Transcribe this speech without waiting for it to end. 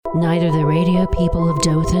Neither the radio people of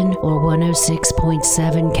Dothan or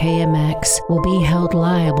 106.7 KMX will be held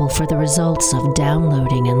liable for the results of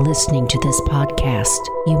downloading and listening to this podcast.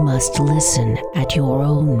 You must listen at your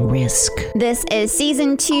own risk. This is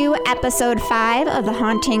Season 2, Episode 5 of The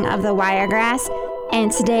Haunting of the Wiregrass,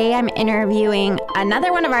 and today I'm interviewing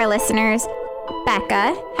another one of our listeners,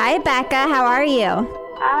 Becca. Hi, Becca. How are you?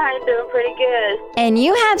 Hi, doing pretty good. And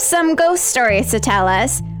you have some ghost stories to tell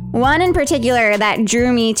us. One in particular that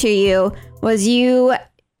drew me to you was you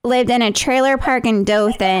lived in a trailer park in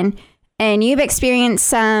Dothan, and you've experienced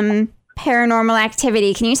some paranormal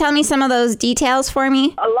activity. Can you tell me some of those details for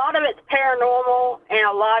me? A lot of it's paranormal, and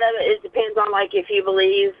a lot of it depends on, like, if you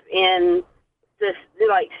believe in this,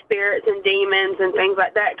 like, spirits and demons and things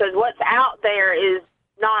like that, because what's out there is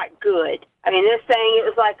not good. I mean, this thing, it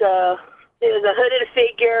was a hooded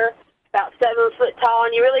figure, about 7 foot tall,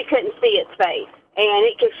 and you really couldn't see its face. And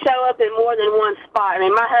it could show up in more than one spot. I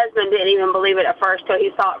mean, my husband didn't even believe it at first till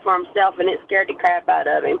he saw it for himself, and it scared the crap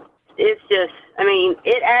out of him. It's just, I mean,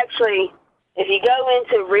 it actually, if you go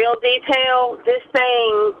into real detail, this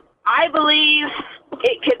thing, I believe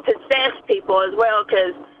it could possess people as well,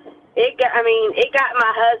 because it got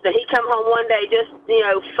my husband. He come home one day just,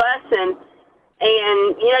 fussing, and,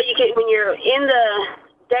 you can, when you're in the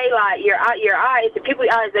daylight, your eyes, the people's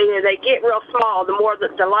eyes, they get real small. The more the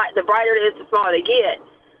light, the brighter it is, the smaller they get.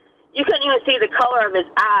 You couldn't even see the color of his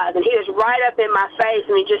eyes, and he was right up in my face,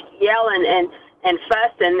 and he just yelling and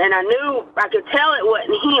fussing, and I knew, I could tell it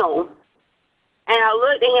wasn't him. And I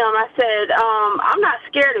looked at him, I said, I'm not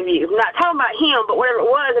scared of you. I'm not talking about him, but whatever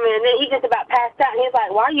it was, and then he just about passed out, and he's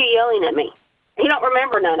like, why are you yelling at me? He don't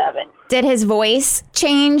remember none of it. Did his voice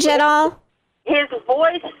change at all? His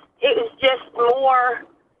voice, it was just more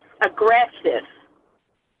aggressive.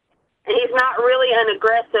 And he's not really an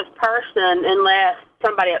aggressive person unless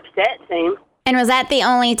somebody upsets him. And was that the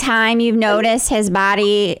only time you've noticed his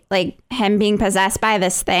body, like him being possessed by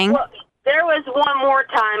this thing? Well, there was one more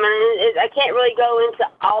time, and I can't really go into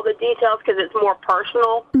all the details because it's more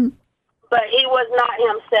personal, but he was not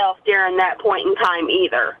himself during that point in time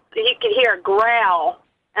either. You could hear a growl,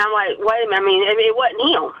 and I'm like, wait a minute, I mean, it wasn't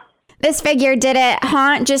him. This figure, did it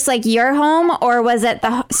haunt just like your home, or was it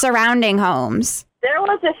the surrounding homes? There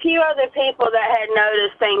was a few other people that had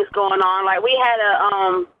noticed things going on. Like, we had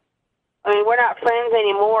we're not friends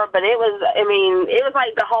anymore, but it was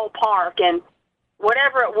like the whole park, and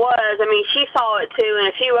whatever it was, I mean, she saw it too, and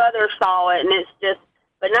a few others saw it, and it's just,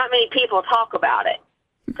 but not many people talk about it.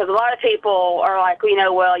 Because a lot of people are like,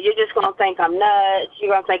 well, you're just going to think I'm nuts, you're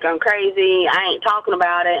going to think I'm crazy, I ain't talking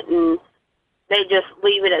about it, and they just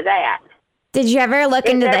leave it at that. Did you ever look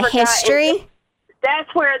into the history? That's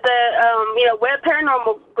where the, Web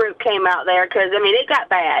Paranormal group came out there, because, it got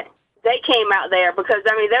bad. They came out there because,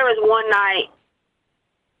 there was one night,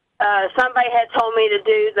 somebody had told me to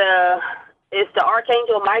do it's the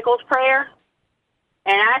Archangel Michael's prayer,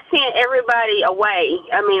 and I sent everybody away.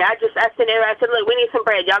 I said, look, we need some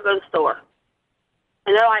bread. Y'all go to the store.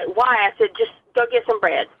 And they're like, why? I said, just go get some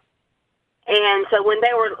bread. And so when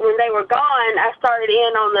they were gone, I started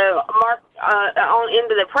in on the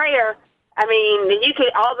into the prayer. You could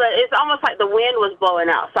it's almost like the wind was blowing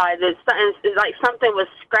outside. It's like something was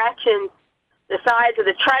scratching the sides of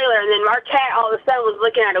the trailer, and then our cat all of a sudden was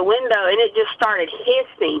looking at a window, and it just started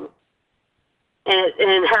hissing.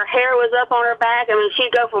 And her hair was up on her back.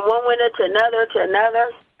 She'd go from one window to another,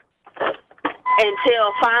 until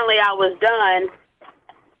finally I was done,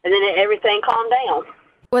 and then everything calmed down.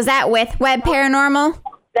 Was that with Web Paranormal?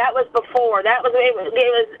 That was before. It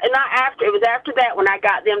was not after. It was after that when I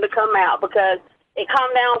got them to come out, because it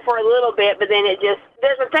calmed down for a little bit, but then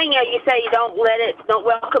there's a thing you say you don't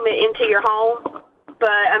welcome it into your home.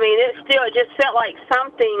 But, it just felt like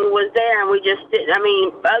something was there, and we just didn't,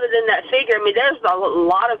 other than that figure, there's a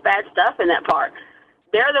lot of bad stuff in that park.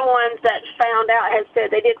 They're the ones that found out, had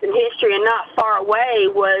said they did some history, and not far away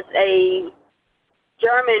was a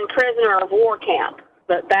German prisoner of war camp.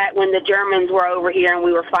 But back when the Germans were over here and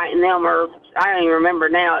we were fighting them, or I don't even remember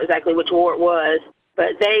now exactly which war it was,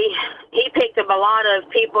 but he picked up a lot of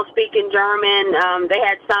people speaking German. They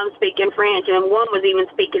had some speaking French, and one was even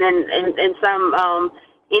speaking in some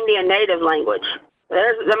Indian native language.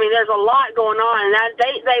 There's a lot going on, and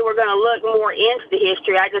they were going to look more into the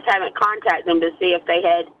history. I just haven't contacted them to see if they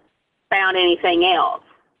had found anything else.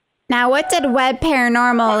 Now, what did Web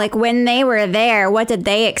Paranormal, when they were there, what did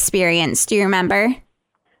they experience? Do you remember?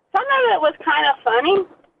 Some of it was kind of funny,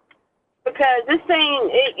 because this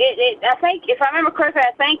thing, I think, if I remember correctly,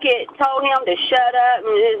 I think it told him to shut up.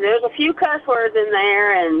 And there was a few cuss words in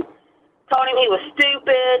there, and told him he was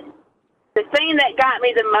stupid. The thing that got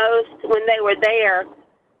me the most when they were there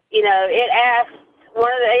it asked,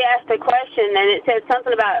 they asked a question, and it said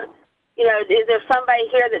something about, is there somebody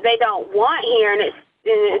here that they don't want here? And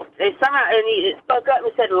it somehow, and it spoke up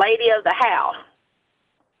and said, lady of the house.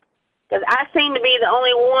 Because I seem to be the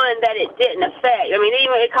only one that it didn't affect. I mean,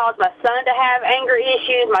 even it caused my son to have anger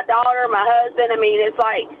issues, my daughter, my husband. I mean, it's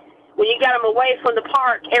like when you got them away from the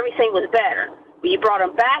park, everything was better. When you brought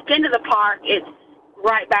them back into the park, it's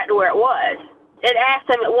right back to where it was. It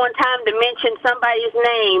asked them at one time to mention somebody's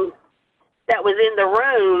name that was in the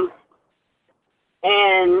room,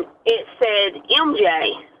 and it said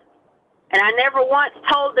MJ. And I never once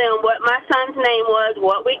told them what my son's name was,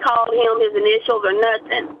 what we called him, his initials, or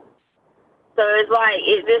nothing. So it's like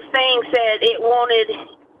this thing said it wanted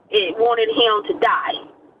him to die.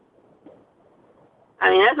 I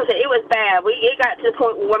mean, that's what I said. It was bad. It got to the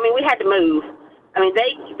point where, we had to move. I mean,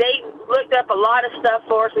 they looked up a lot of stuff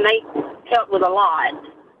for us, and they helped with a lot,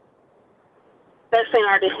 especially in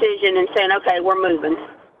our decision and saying, okay, we're moving.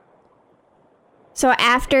 So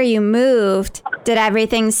after you moved, did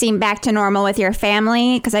everything seem back to normal with your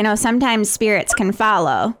family? Because I know sometimes spirits can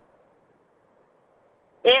follow.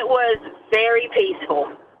 It was very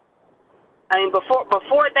peaceful. I mean,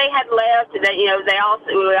 before they had left,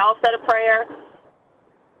 we all said a prayer.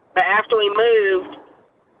 But after we moved,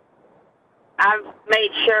 I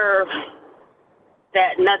made sure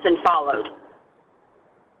that nothing followed.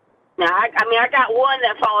 Now, I got one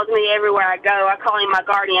that follows me everywhere I go. I call him my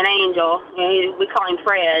guardian angel. We call him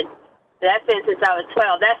Fred. That's been since I was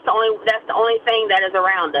 12. That's the only thing that is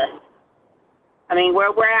around us. I mean,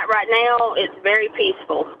 where we're at right now, it's very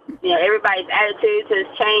peaceful. Everybody's attitudes has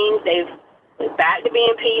changed. They're back to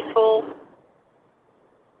being peaceful.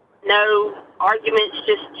 No arguments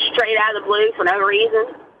just straight out of the blue for no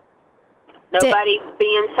reason. Nobody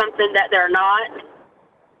being something that they're not.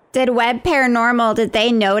 Did Web Paranormal, did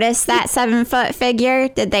they notice that 7-foot figure?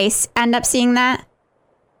 Did they end up seeing that?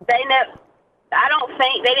 I don't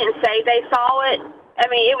think, they didn't say they saw it. I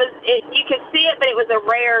mean, you could see it, but it was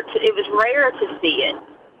rare to see it.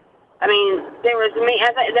 I mean, there was me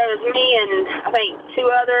and I think 3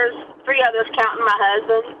 others counting my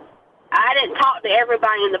husband. I didn't talk to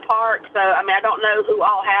everybody in the park, so, I mean, I don't know who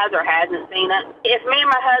all has or hasn't seen it. If me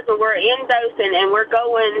and my husband were in Dothan and we're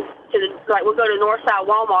going to we'll go to Northside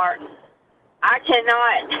Walmart, I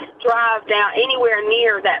cannot drive down anywhere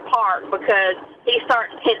near that park because he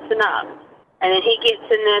starts tensing up. And then he gets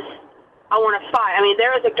in this, I want to fight. I mean,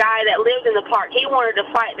 there was a guy that lived in the park. He wanted to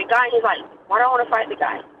fight the guy. He's like, why do I want to fight the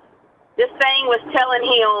guy? This thing was telling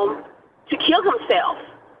him to kill himself.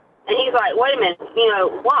 And he's like, wait a minute,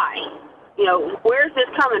 why? Where's this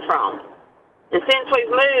coming from? And since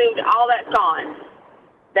we've moved, all that's gone.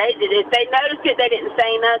 If they noticed it, they didn't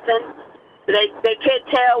say nothing. They could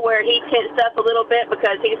tell where he tensed up a little bit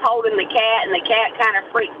because he's holding the cat, and the cat kind of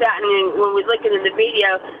freaks out. And when we was looking in the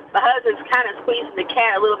video, my husband's kind of squeezing the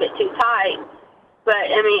cat a little bit too tight. But,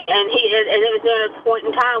 I mean, and it was at a point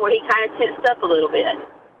in time where he kind of tensed up a little bit.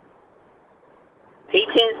 He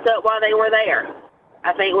tensed up while they were there.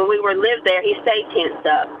 I think when we lived there, he stayed tensed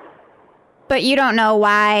up. But you don't know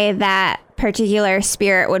why that particular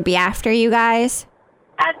spirit would be after you guys?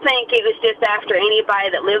 I think it was just after anybody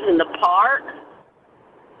that lives in the park.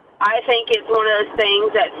 I think it's one of those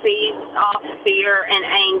things that feeds off fear and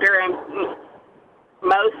anger, and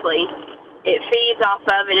mostly it feeds off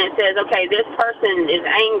of it and it says, okay, this person is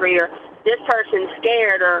angry or this person's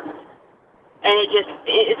scared, and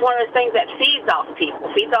it's one of those things that feeds off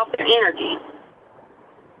people, feeds off their energy.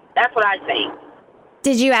 That's what I think.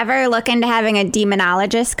 Did you ever look into having a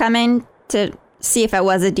demonologist come in to see if it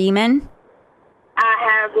was a demon? I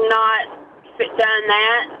have not done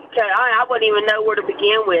that. I wouldn't even know where to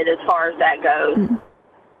begin with as far as that goes. Mm-hmm.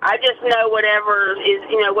 I just know whatever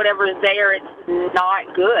is there, it's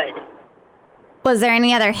not good. Was there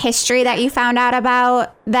any other history that you found out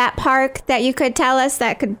about that park that you could tell us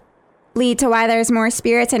that could lead to why there's more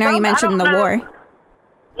spirits? I know you mentioned the war.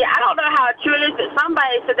 Yeah, I don't know how true it is, but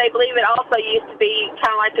somebody said they believe it also used to be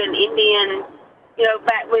kind of like an Indian,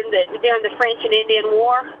 back during the French and Indian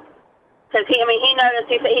War. Because he noticed,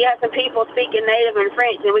 he said he had some people speaking native and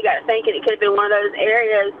French, and we got thinking it could have been one of those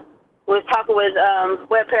areas. We was talking with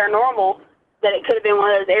Web Paranormal that it could have been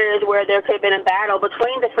one of those areas where there could have been a battle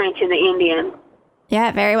between the French and the Indians.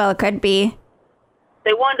 Yeah, very well it could be.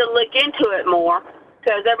 They wanted to look into it more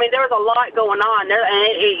because there was a lot going on there,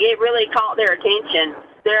 and it really caught their attention.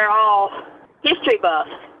 They're all history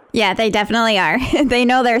buffs. Yeah, they definitely are. They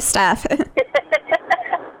know their stuff.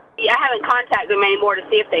 Yeah, I haven't contacted them anymore to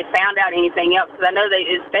see if they found out anything else, because I know they,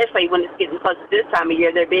 especially when it's getting close to this time of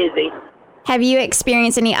year, they're busy. Have you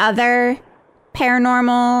experienced any other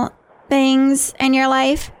paranormal things in your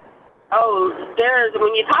life?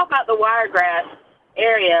 when you talk about the Wiregrass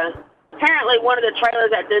area, apparently one of the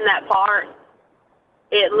trailers that's in that park,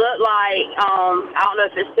 it looked like, I don't know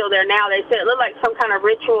if it's still there now, they said it looked like some kind of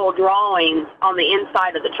ritual drawings on the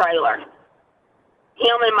inside of the trailer.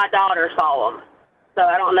 Him and my daughter saw them. So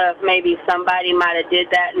I don't know if maybe somebody might have did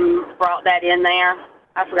that and brought that in there.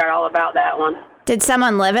 I forgot all about that one. Did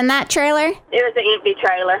someone live in that trailer? It was an empty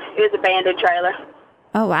trailer. It was an abandoned trailer.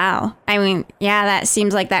 Oh, wow. I mean, yeah, that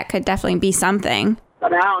seems like that could definitely be something.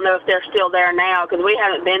 But I don't know if they're still there now because we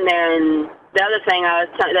haven't been there. And the other thing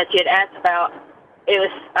that you had asked about,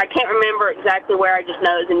 I can't remember exactly where. I just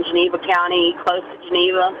know it was in Geneva County, close to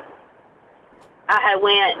Geneva.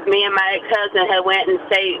 Me and my ex-husband had went and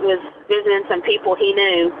was visiting some people he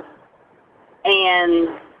knew.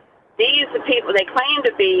 And these people, they claim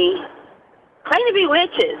to be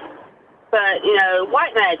witches. But,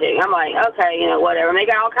 white magic. I'm like, okay, whatever. And they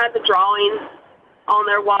got all kinds of drawings on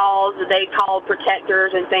their walls that they called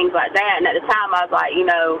protectors and things like that. And at the time, I was like,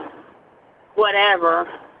 whatever.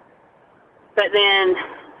 But then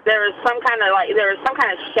there was some kind of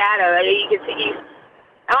shadow. You can see.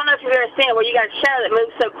 I don't know if you've ever seen it, where you got a shadow that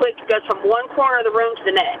moves so quick it goes from one corner of the room to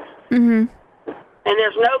the next. Mm-hmm. And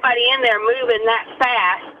there's nobody in there moving that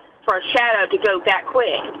fast for a shadow to go that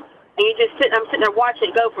quick. And I'm sitting there watching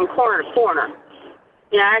it go from corner to corner.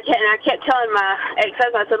 I kept telling my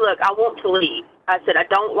ex-husband, I said, look, I want to leave. I said, I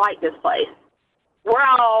don't like this place. We're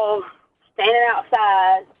all standing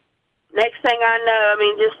outside. Next thing I know,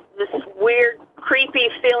 just this weird, creepy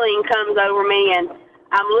feeling comes over me, and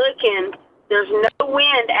I'm looking. There's no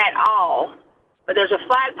wind at all, but there's a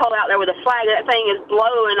flagpole out there with a flag. That thing is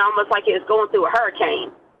blowing almost like it was going through a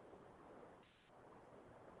hurricane.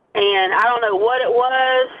 And I don't know what it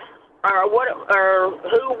was, or what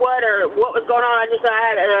was going on. I just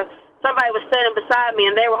had somebody was standing beside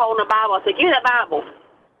me, and they were holding a Bible. I said, "Give me that Bible."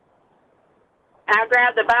 And I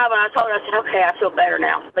grabbed the Bible, and I told her, I said, "Okay, I feel better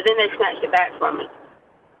now." But then they snatched it back from me.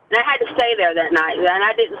 And I had to stay there that night, and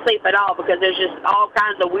I didn't sleep at all because there's just all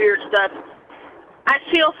kinds of weird stuff. I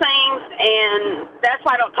feel things, and that's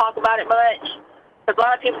why I don't talk about it much. Because a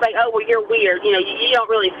lot of people say, "Oh, well, you're weird. You don't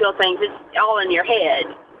really feel things. It's all in your head."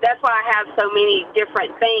 That's why I have so many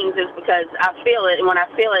different things, is because I feel it, and when I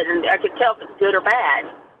feel it, and I can tell if it's good or bad.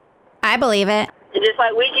 I believe it. And just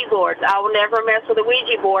like Ouija boards, I will never mess with a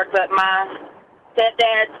Ouija board, but my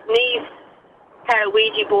stepdad's niece had a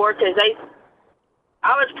Ouija board because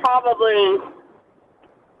I was probably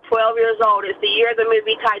 12 years old. It's the year the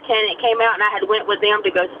movie Titanic came out, and I had went with them to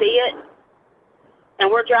go see it. And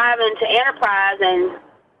we're driving to Enterprise, and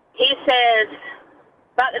he says,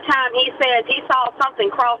 about the time he says he saw something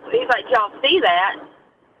cross, he's like, "Y'all see that?"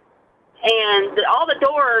 And all the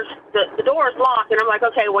doors locked, and I'm like,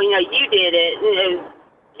 "Okay, well, you did it.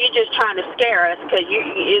 You're just trying to scare us because you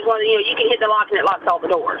can hit the lock and it locks all the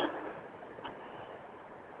doors."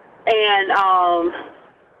 And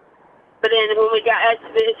but then when we got,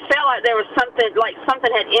 it felt like there was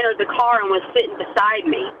something had entered the car and was sitting beside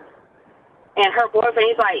me. And her boyfriend,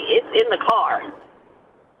 he's like, "It's in the car."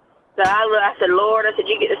 So I said, "Lord," I said,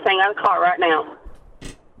 "You get this thing out of the car right now."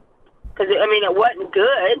 Because, it wasn't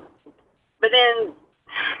good. But then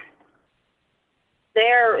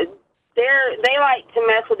they like to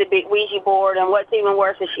mess with the big Ouija board, and what's even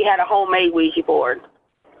worse is she had a homemade Ouija board.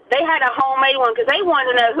 They had a homemade one because they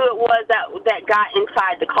wanted to know who it was that got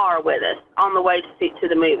inside the car with us on the way to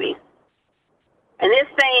the movies. And this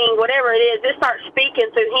thing, whatever it is, it starts speaking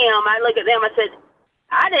through him. I look at them, I said,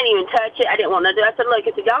 I didn't even touch it. I didn't want to do it. I said, "Look,"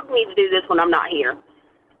 I said, "y'all need to do this when I'm not here."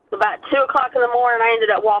 So about 2 o'clock in the morning, I ended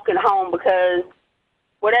up walking home because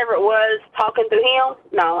whatever it was talking through him,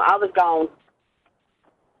 no, I was gone.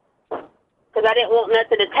 Because I didn't want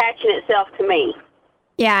nothing attaching itself to me.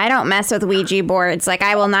 Yeah, I don't mess with Ouija boards. Like,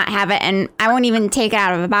 I will not have it, and I won't even take it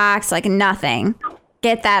out of a box, like nothing.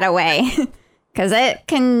 Get that away. Because it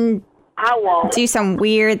can do some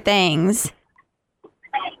weird things.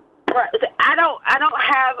 I don't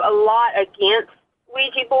have a lot against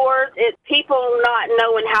Ouija boards. It's people not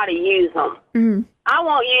knowing how to use them. Mm-hmm. I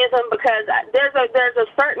won't use them because there's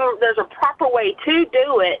a proper way to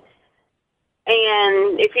do it.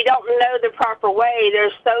 And if you don't know the proper way,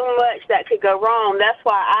 there's so much that could go wrong. That's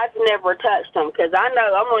why I've never touched them, because I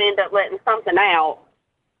know I'm going to end up letting something out.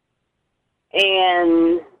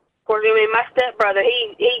 And, of course, my stepbrother,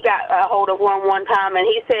 he got a hold of one time, and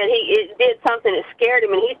he said it did something that scared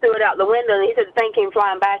him, and he threw it out the window, and he said the thing came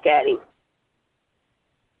flying back at him.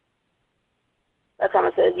 That's when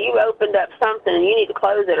I said, "You opened up something, and you need to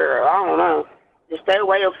close it, or I don't know. Just stay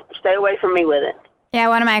away from me with it." Yeah,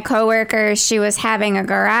 one of my coworkers, she was having a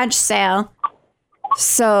garage sale,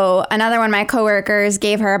 So another one of my coworkers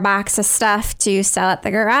gave her a box of stuff to sell at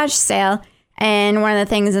the garage sale. And one of the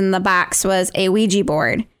things in the box was a Ouija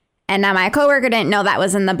board. And now my coworker didn't know that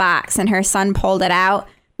was in the box, and her son pulled it out.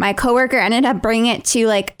 My coworker ended up bringing it to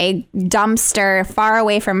like a dumpster far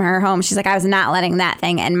away from her home. She's like, I was not letting that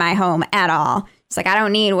thing in my home at all. She's like, I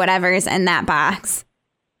don't need whatever's in that box.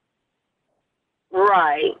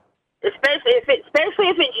 Right. Especially if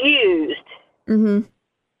it's used. Mm-hmm.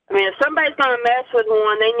 I mean, if somebody's going to mess with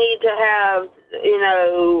one, they need to have,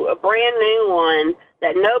 a brand new one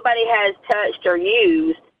that nobody has touched or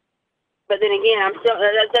used. But then again,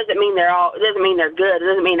 that doesn't mean they're good. It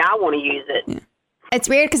doesn't mean I want to use it. Yeah. It's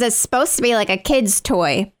weird because it's supposed to be like a kid's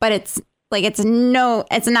toy, but it's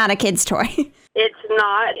not a kid's toy. It's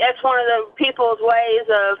not. That's one of the people's ways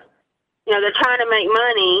of, they're trying to make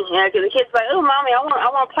money. Because the kid's like, oh, mommy, I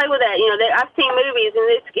want to play with that. I've seen movies and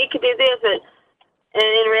it could do this, but. And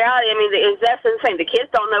in reality, I mean, that's the thing. The kids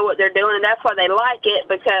don't know what they're doing, and that's why they like it,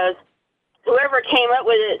 because whoever came up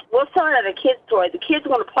with it, we'll sell it as a kid's toy. The kids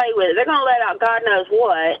want to play with it. They're going to let out God knows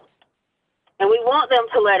what, and we want them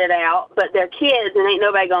to let it out, but they're kids, and ain't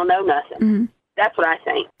nobody going to know nothing. Mm-hmm. That's what I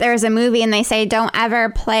think. There's a movie, and they say don't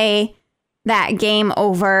ever play that game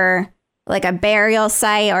over like a burial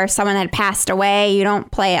site or someone had passed away. You don't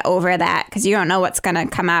play it over that because you don't know what's going to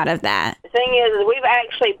come out of that. The thing is we've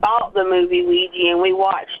actually bought the movie Ouija and we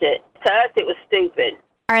watched it. To us, it was stupid.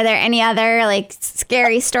 Are there any other like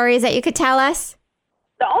scary stories that you could tell us?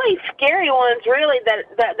 The only scary ones really that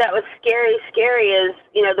was scary is,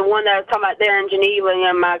 the one that I was talking about there in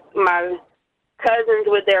Geneva, my cousins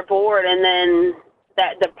with their board, and then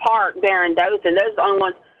the park there in Dothan. Those are the only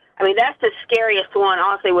ones. I mean, that's the scariest one,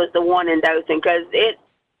 honestly, was the one in Dothan, because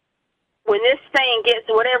when this thing gets,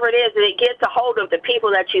 whatever it is, and it gets a hold of the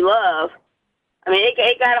people that you love, I mean,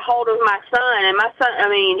 it got a hold of my son, and my son, I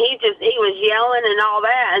mean, he was yelling and all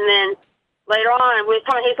that, and then later on, we were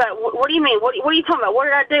talking, he's like, what do you mean? What are you talking about? What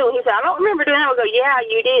did I do? And he said, I don't remember doing that. I go, yeah,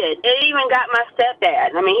 you did. It even got my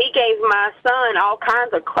stepdad. I mean, he gave my son all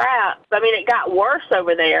kinds of crap. I mean, it got worse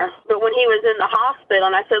over there. But when he was in the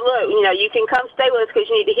hospital, and I said, look, you can come stay with us because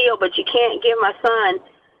you need to heal, but you can't give my son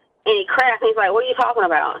any crap. And he's like, what are you talking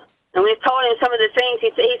about? And we told him some of the things.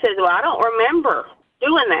 He says, well, I don't remember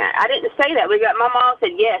doing that. I didn't say that. My mom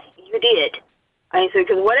said, yes, you did. I said,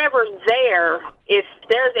 because whatever's there, if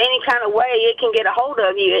there's any kind of way it can get a hold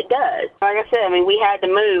of you, it does. Like I said, I mean, we had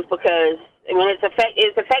to move because it's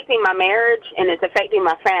affecting my marriage and it's affecting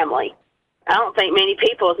my family. I don't think many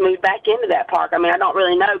people have moved back into that park. I mean, I don't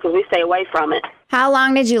really know because we stay away from it. How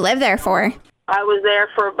long did you live there for? I was there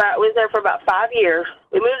for about 5 years.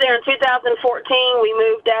 We moved there in 2014. We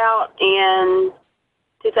moved out in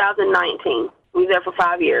 2019. We was there for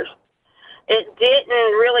 5 years. It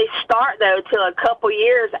didn't really start, though, till a couple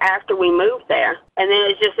years after we moved there. And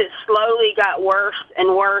then it slowly got worse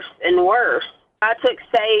and worse and worse. I took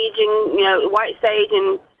sage and, white sage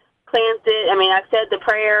and cleansed it. I mean, I said the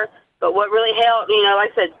prayer. But what really helped,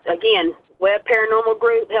 like I said, again, Web Paranormal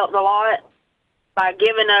Group helped a lot by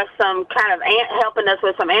giving us some kind of, helping us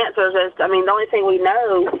with some answers. The only thing we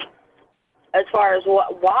know as far as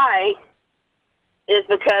why is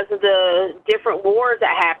because of the different wars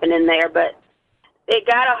that happened in there. But it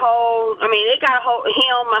got a hold him,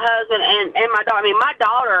 my husband, and my daughter. I mean, my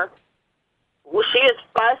daughter, she was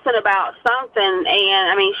fussing about something, and,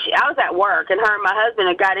 I was at work, and her and my husband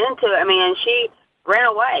had got into it, and she ran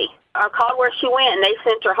away. I called where she went, and they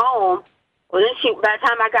sent her home. Well, then by the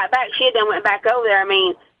time I got back, she had then went back over there,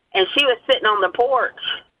 and she was sitting on the porch.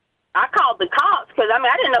 I called the cops, because, I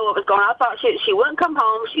didn't know what was going on. I thought she wouldn't come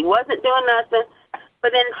home. She wasn't doing nothing.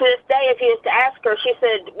 But then to this day, if you was to ask her, she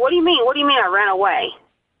said, what do you mean? What do you mean I ran away?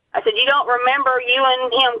 I said, you don't remember you and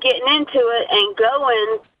him getting into it and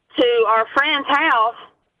going to our friend's house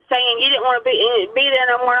saying you didn't want to be there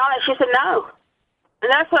no more and all that? She said, no. And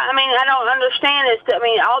that's what, I don't understand is,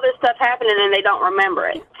 all this stuff happening and they don't remember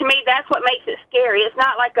it. To me, that's what makes it scary. It's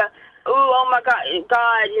not like oh my God,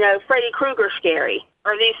 Freddy Krueger scary,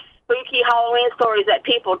 or these spooky Halloween stories that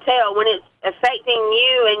people tell when it's affecting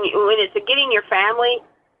you and when it's getting your family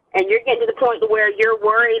and you're getting to the point where you're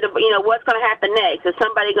worried, what's going to happen next? Is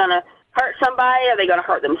somebody going to hurt somebody? Are they going to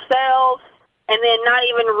hurt themselves? And then not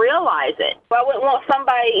even realize it. Well, I wouldn't want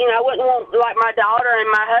somebody, I wouldn't want like my daughter and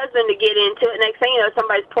my husband to get into it. Next thing you know,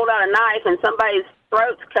 somebody's pulled out a knife and somebody's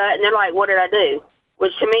throat's cut and they're like, what did I do?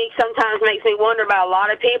 Which to me sometimes makes me wonder about a lot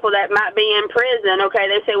of people that might be in prison. Okay,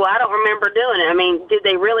 they say, well, I don't remember doing it. Did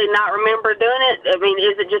they really not remember doing it?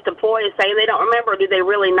 Is it just a ploy to say they don't remember, or do they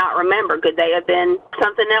really not remember? Could they have been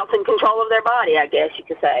something else in control of their body, I guess you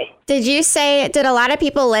could say. Did a lot of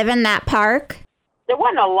people live in that park? There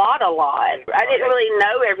wasn't a lot. I didn't really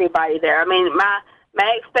know everybody there. I mean, my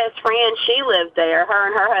ex-best friend, she lived there, her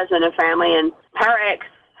and her husband and family, and her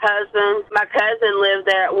ex-husband, my cousin lived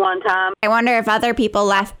there at one time. I wonder if other people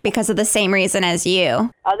left because of the same reason as you.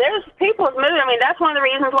 There's people who moved. I mean, that's one of the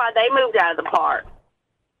reasons why they moved out of the park.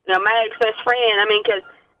 You know, my ex-best friend, I mean, because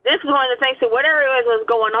this is one of the things, that whatever it was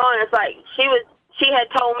going on, it's like she had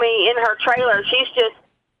told me in her trailer, she's just,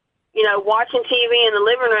 you know, watching TV in the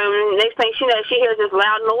living room, and next thing she knows, she hears this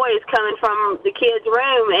loud noise coming from the kid's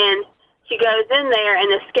room, and she goes in there, and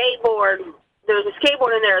there was a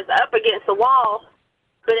skateboard in there, it's up against the wall,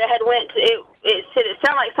 but it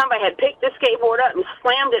sounded like somebody had picked the skateboard up and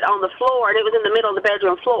slammed it on the floor, and it was in the middle of the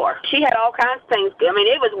bedroom floor. She had all kinds of things. I mean,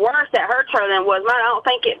 it was worse at her trailer than it was mine. I don't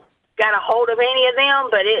think it got a hold of any of them,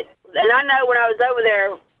 and I know when I was over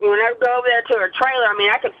there, when I go over there to her trailer, I mean,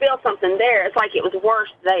 I could feel something there. It's like it was worse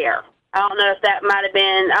there. I don't know if that might have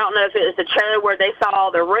been, I don't know if it was the trailer where they saw all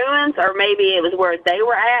the ruins, or maybe it was where they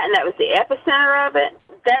were at, and that was the epicenter of it.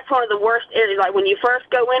 That's one of the worst areas. Like when you first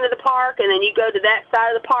go into the park, and then you go to that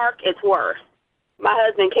side of the park, it's worse. My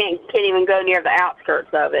husband can't even go near the outskirts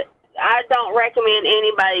of it. I don't recommend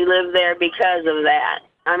anybody live there because of that.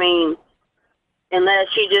 I mean, unless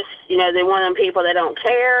you just, you know, they're one of them people that don't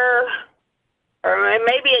care. Or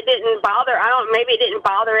maybe it didn't bother. Maybe it didn't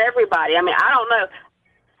bother everybody. I mean, I don't know.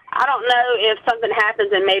 I don't know if something happens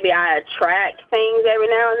and maybe I attract things every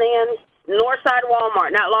now and then. Northside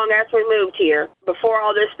Walmart, not long after we moved here, before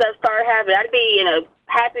all this stuff started happening, I'd be in a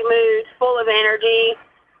happy mood, full of energy,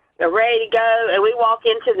 ready to go, and we walk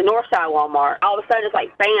into the Northside Walmart. All of a sudden, it's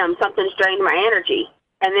like, bam, something's drained my energy.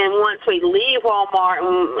 And then once we leave Walmart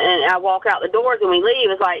and I walk out the doors and we leave,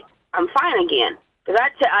 it's like, I'm fine again. Because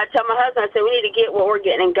I tell my husband, I said, we need to get what we're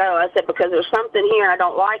getting and go. I said, because there's something here and I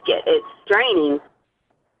don't like it. It's draining.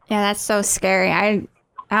 Yeah, that's so scary. I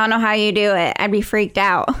don't know how you do it. I'd be freaked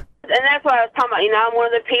out. And that's what I was talking about. You know, I'm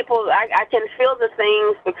one of the people, I can feel the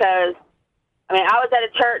things because, I mean, I was at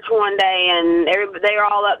a church one day and they were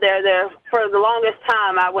all up there. For the longest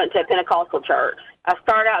time, I went to a Pentecostal church. I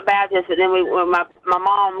started out Baptist, but then when my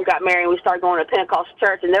mom got married, we started going to a Pentecostal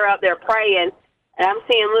church, and they're up there praying, and I'm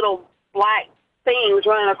seeing little black things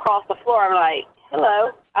running across the floor. I'm like,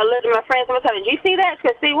 hello. I looked at my friends and I said, did you see that? She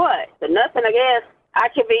said, see what? I said, nothing, I guess. I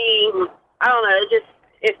could be, I don't know, just,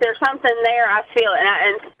 if there's something there, I feel it.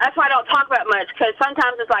 And that's why I don't talk about much, because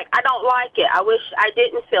sometimes it's like, I don't like it. I wish I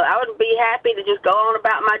didn't feel it. I would be happy to just go on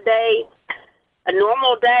about my day, a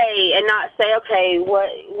normal day, and not say, okay,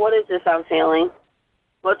 what is this I'm feeling?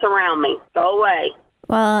 What's around me? Go away.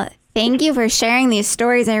 Well, thank you for sharing these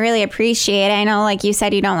stories. I really appreciate it. I know, like you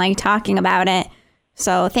said, you don't like talking about it.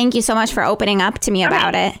 So thank you so much for opening up to me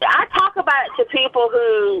about it. I talk about it to people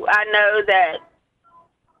who I know that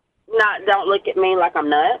don't look at me like I'm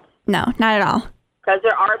nuts. No, not at all. Because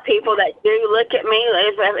there are people that do look at me.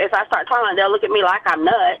 If I start talking, they'll look at me like I'm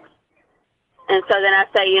nuts. And so then I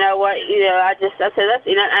say, you know what? You know, I say that's,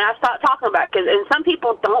 you know, and I start talking about it, and some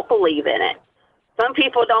people don't believe in it. Some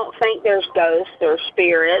people don't think there's ghosts or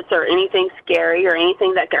spirits or anything scary or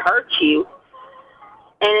anything that could hurt you.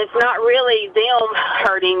 And it's not really them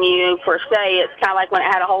hurting you per se. It's kind of like when I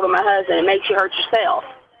had a hold of my husband. It makes you hurt yourself.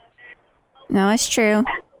 No, it's true.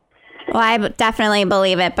 Well, I definitely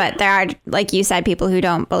believe it, but there are, like you said, people who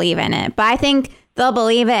don't believe in it. But I think they'll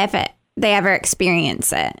believe it if they ever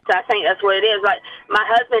experience it. So I think that's what it is. Like, my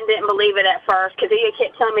husband didn't believe it at first because he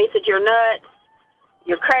kept telling me, he said, you're nuts.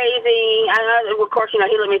 You're crazy. I know, of course, you know,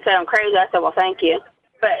 he let me say I'm crazy. I said, well, thank you.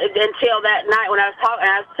 But until that night when I was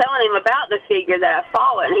telling him about the figure that I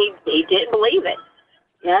saw, and he didn't believe it.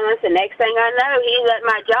 You know, and that's the next thing I know, he's at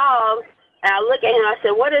my job, and I look at him, and I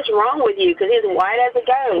said, what is wrong with you? Because he's white as a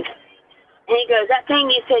ghost. And he goes, that thing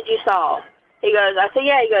you said you saw. He goes, I said,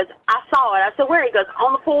 yeah. He goes, I saw it. I said, where? He goes,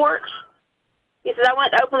 on the porch. He said, I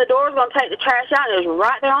went to open the door, I was going to take the trash out, and it was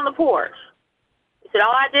right there on the porch. He said,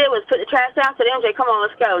 all I did was put the trash down. I said, MJ, come on,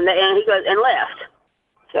 let's go. And he goes, and left.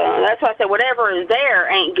 So that's why I said, whatever is there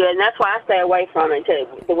ain't good, and that's why I stay away from it, too,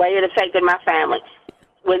 the way it affected my family.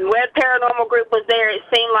 When Web Paranormal Group was there, it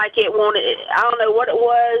seemed like it wanted, I don't know what it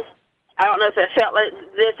was. I don't know if it felt like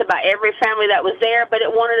this about every family that was there, but it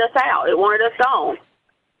wanted us out. It wanted us gone.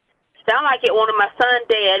 It sounded like it wanted my son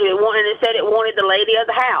dead. It said it wanted the lady of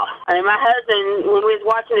the house. I mean, my husband, when we was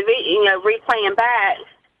watching the video, you know, replaying back,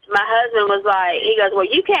 my husband was like, he goes, well,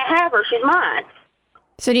 you can't have her. She's mine.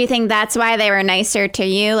 So do you think that's why they were nicer to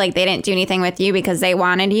you? Like they didn't do anything with you because they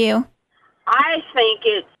wanted you? I think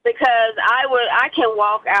it's because I can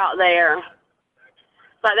walk out there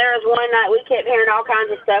But there was one night we kept hearing all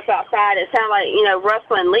kinds of stuff outside. It sounded like,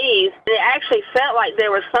 rustling leaves. And it actually felt like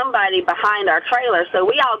there was somebody behind our trailer. So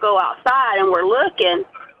we all go outside and we're looking.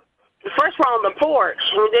 First we're on the porch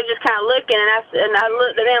and they're just kind of looking. And I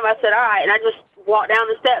looked at them. I said, all right. And I just walked down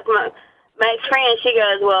the steps. My ex-friend, she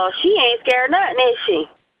goes, well, she ain't scared of nothing, is she?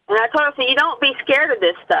 And I told her, so you don't be scared of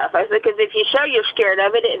this stuff. I said, because if you show you're scared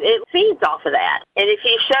of it, it feeds off of that. And if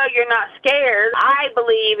you show you're not scared, I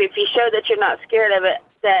believe if you show that you're not scared of it,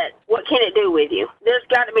 that what can it do with you? There's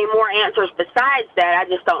got to be more answers besides that. I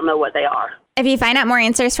just don't know what they are. If you find out more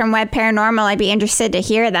answers from Web Paranormal, I'd be interested to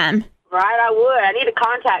hear them. Right, I would. I need to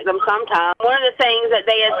contact them sometime. One of the things that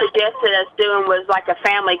they had suggested us doing was like a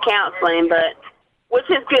family counseling, which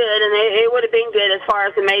is good, and it would have been good as far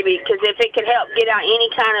as maybe, because if it could help get out any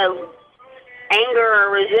kind of anger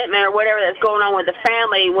or resentment or whatever that's going on with the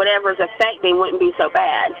family, whatever's affecting wouldn't be so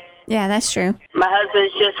bad. Yeah, that's true. My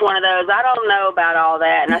husband's just one of those, I don't know about all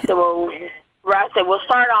that. And I said, we'll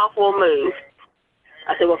start off, we'll move.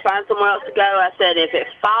 I said, we'll find somewhere else to go. I said, if it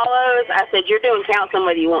follows, I said, you're doing counseling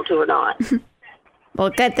whether you want to or not. Well,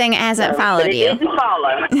 good thing it hasn't followed you. It didn't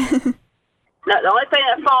follow. No, the only thing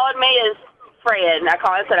that followed me is Fred. I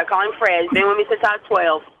call him Fred. He's been with me since I was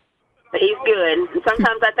 12. But he's good. And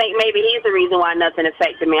sometimes I think maybe he's the reason why nothing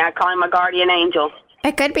affected me. I call him my guardian angel.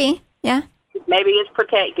 It could be, yeah. Maybe it's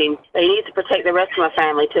protecting. But he needs to protect the rest of my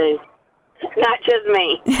family, too. Not just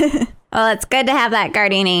me. Well, it's good to have that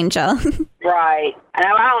guardian angel. Right. And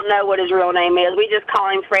I don't know what his real name is. We just call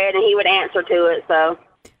him Fred, and he would answer to it, so.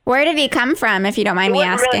 Where did he come from, if you don't mind me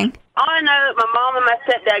asking? All I know, my mom and my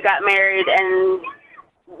stepdad got married, and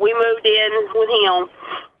we moved in with him.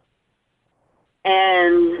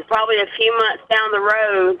 And probably a few months down the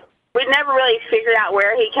road, we never really figured out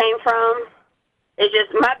where he came from. It's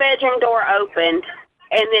just my bedroom door opened,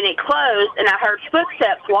 and then it closed, and I heard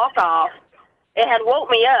footsteps walk off. It had woke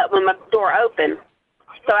me up when my door opened.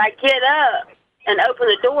 So I get up and open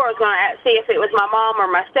the door. I was going to see if it was my mom or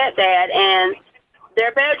my stepdad, and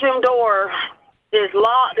their bedroom door is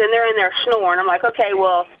locked, and they're in there snoring. I'm like, okay,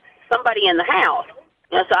 well, somebody in the house.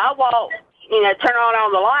 So I walk, turn on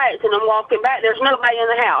all the lights, and I'm walking back. There's nobody in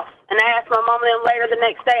the house. And I asked my mom and them later the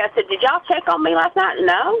next day, I said, did y'all check on me last night?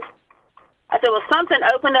 No. I said, well, something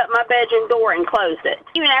opened up my bedroom door and closed it.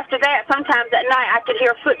 Even after that, sometimes at night I could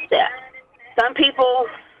hear footsteps. Some people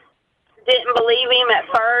didn't believe him at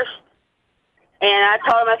first. And I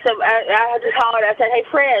told him, I said, I just hollered, I said, hey,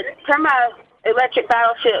 Fred, turn my electric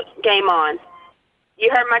battleship game on.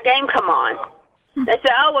 You heard my game come on. They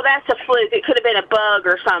said, oh, well, that's a fluke. It could have been a bug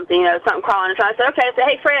or something, something crawling. So I said, okay. I said,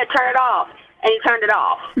 hey, Fred, turn it off. And he turned it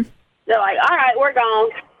off. They're like, all right, we're gone.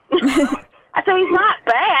 I said, he's not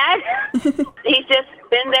bad. He's just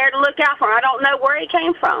been there to look out for him. I don't know where he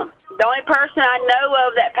came from. The only person I know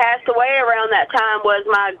of that passed away around that time was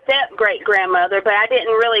my step-great-grandmother, but I didn't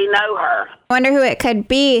really know her. I wonder who it could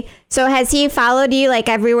be. So has he followed you, like,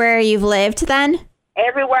 everywhere you've lived then?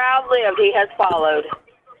 Everywhere I've lived, he has followed.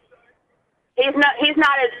 He's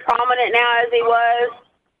not as prominent now as he was,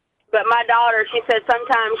 but my daughter, she said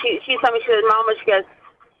sometimes, she told me, she said, Mama, she goes,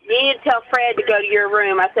 you need to tell Fred to go to your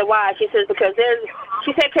room. I said, why? She says, because it's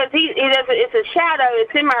a shadow.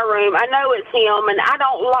 It's in my room. I know it's him, and I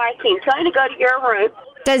don't like him. Tell him to go to your room.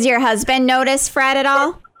 Does your husband notice Fred at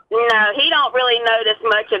all? No, he don't really notice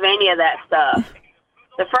much of any of that stuff.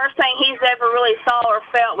 The first thing he's ever really saw or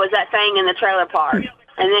felt was that thing in the trailer park.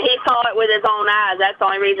 And then he saw it with his own eyes. That's the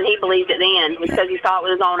only reason he believed it then, because he saw it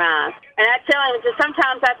with his own eyes. And I tell him,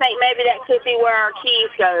 sometimes I think maybe that could be where our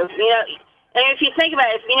keys go. And if you think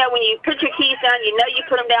about it, when you put your keys down, you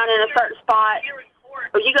put them down in a certain spot,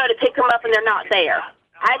 or you go to pick them up and they're not there.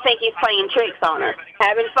 I think he's playing tricks on us,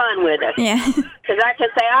 having fun with us. Yeah. Because I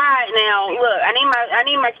can say, all right, now, look, I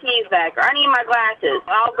need my keys back, or I need my glasses.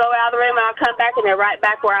 I'll go out of the room and I'll come back and they're right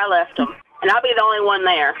back where I left them. And I'll be the only one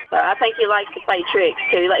there. So I think he likes to play tricks,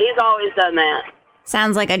 too. He's always done that.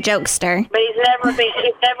 Sounds like a jokester. But he's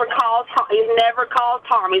never caused harm. He's a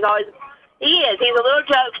little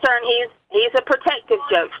jokester, and he's a protective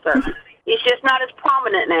jokester. He's just not as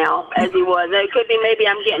prominent now as he was. It could be maybe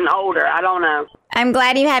I'm getting older. I don't know. I'm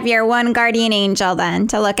glad you have your one guardian angel then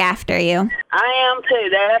to look after you. I am too.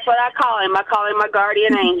 That's what I call him. I call him my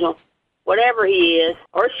guardian angel. Whatever he is.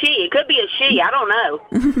 Or she. It could be a she. I don't know.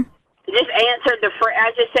 It just answered to Fred.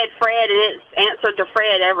 I just said Fred, and it's answered to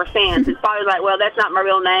Fred ever since. It's probably like, well, that's not my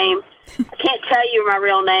real name. I can't tell you my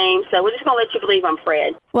real name, so we're just going to let you believe I'm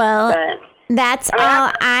Fred. Well, that's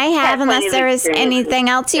all I have, unless there was anything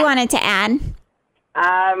else you wanted to add.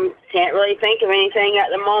 Can't really think of anything at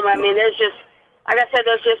the moment. I mean, there's just like I said,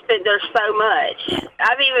 there's so much.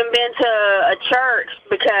 I've even been to a church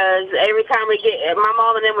because every time my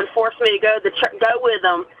mom and them would force me to go with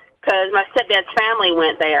them because my stepdad's family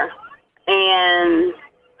went there. And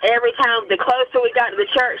every time, the closer we got to the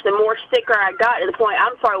church, the more sicker I got, to the point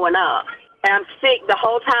I'm throwing up. And I'm sick the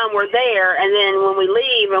whole time we're there, and then when we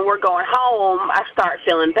leave and we're going home, I start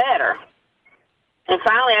feeling better. And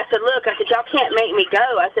finally I said, look, y'all can't make me go.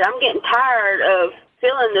 I said, I'm getting tired of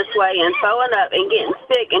feeling this way and throwing up and getting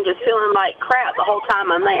sick and just feeling like crap the whole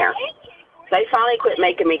time I'm there. They finally quit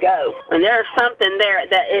making me go. And there's something there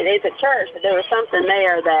that it's a church, but there was something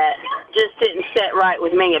there that just didn't sit right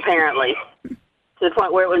with me, apparently, to the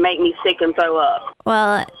point where it would make me sick and throw up.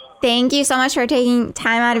 Well, thank you so much for taking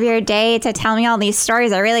time out of your day to tell me all these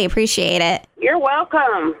stories. I really appreciate it. You're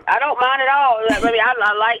welcome. I don't mind at all.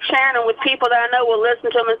 I like sharing them with people that I know will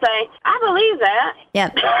listen to them and say, I believe that.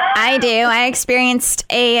 Yep, I do. I experienced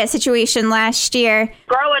a situation last year.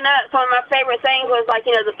 Growing up, some of my favorite things was like,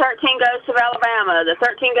 the 13 Ghosts of Alabama, the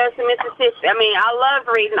 13 Ghosts of Mississippi. I mean, I loved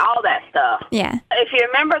reading all that stuff. Yeah. If you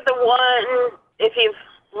remember the one, if you've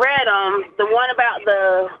read them, the one about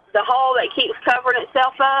the hole that keeps covering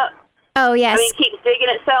itself up. Oh, yes. Keeps digging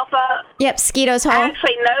itself up. Yep, Skeeto's hole. I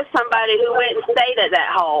actually know somebody who went and stayed at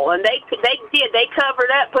that hole, and they did. They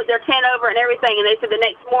covered up, put their tent over and everything, and they said the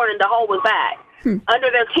next morning the hole was back.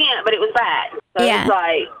 Under their tent, but it was back. So yeah.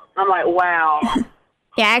 I'm like, wow.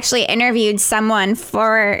 Yeah, I actually interviewed someone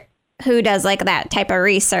who does like that type of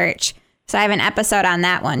research. So I have an episode on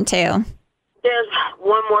that one, too. There's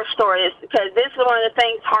one more story, because this is one of the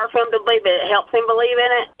things hard for him to believe, but it helps him believe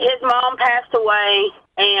in it. His mom passed away,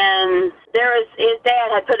 and his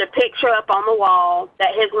dad had put a picture up on the wall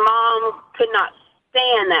that his mom could not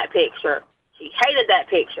stand that picture. She hated that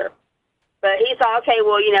picture. But he thought, okay,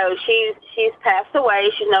 well, she's passed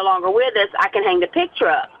away. She's no longer with us. I can hang the picture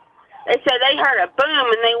up. They said they heard a boom,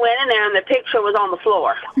 and they went in there, and the picture was on the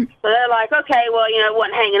floor. So they're like, okay, well, it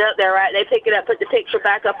wasn't hanging up there, right? They pick it up, put the picture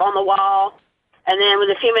back up on the wall. And then with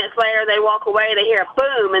a few minutes later, they walk away, they hear a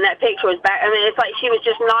boom, and that picture was back. I mean, it's like she was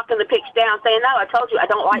just knocking the picture down, saying, no, I told you, I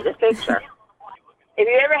don't like this picture. If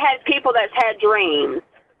you ever had people that's had dreams,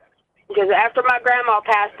 because after my grandma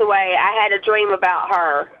passed away, I had a dream about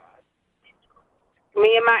her. Me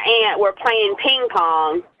and my aunt were playing ping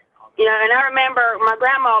pong, and I remember my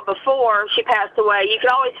grandma, before she passed away, you could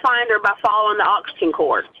always find her by following the oxygen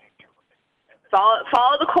cord.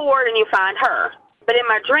 Follow the cord, and you find her. But in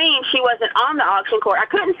my dream, she wasn't on the oxygen cord. I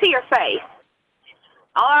couldn't see her face.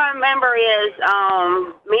 All I remember is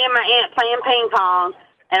me and my aunt playing ping pong,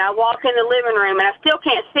 and I walk in the living room, and I still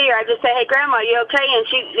can't see her. I just say, hey, Grandma, you okay?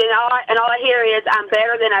 And all I hear is, I'm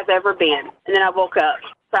better than I've ever been. And then I woke up.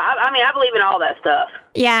 So, I believe in all that stuff.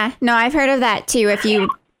 Yeah. No, I've heard of that, too. If you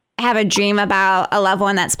have a dream about a loved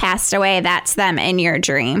one that's passed away, that's them in your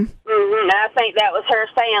dream. Mm-hmm. And I think that was her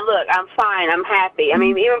saying, look, I'm fine, I'm happy. I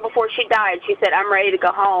mean, even before she died, she said, I'm ready to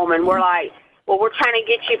go home. And we're like, well, we're trying to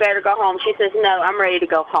get you better go home. She says, no, I'm ready to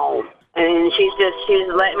go home. And she's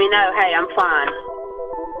letting me know, hey, I'm fine.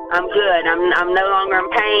 I'm good. I'm no longer in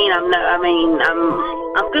pain. I'm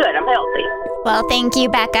good. I'm healthy. Well, thank you,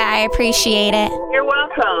 Becca. I appreciate it. You're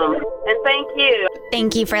welcome. And thank you.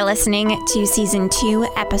 Thank you for listening to Season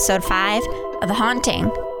 2, Episode 5 of The Haunting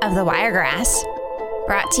of the Wiregrass.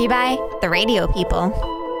 Brought to you by the Radio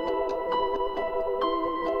People.